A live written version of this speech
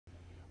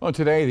Well,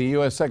 today, the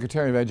U.S.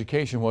 Secretary of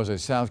Education was at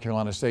South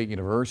Carolina State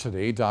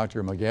University.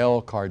 Dr.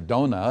 Miguel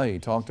Cardona, he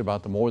talked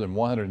about the more than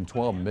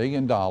 $112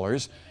 million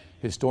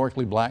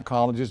historically black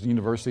colleges and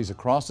universities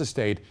across the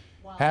state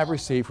have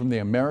received from the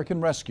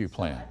American Rescue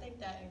Plan.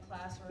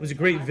 It was a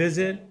great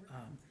visit.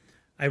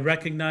 I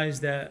recognize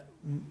that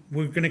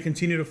we're going to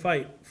continue to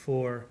fight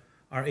for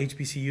our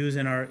HBCUs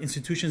and our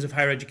institutions of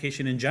higher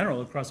education in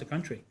general across the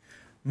country.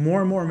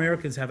 More and more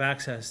Americans have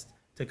access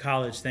to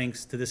college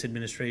thanks to this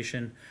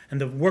administration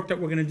and the work that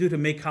we're going to do to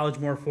make college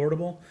more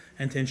affordable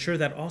and to ensure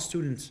that all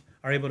students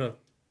are able to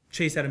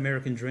chase that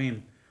American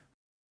dream.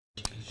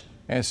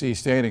 SC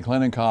State and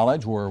Clinton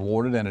College were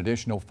awarded an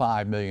additional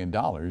 $5 million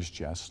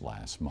just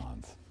last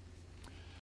month.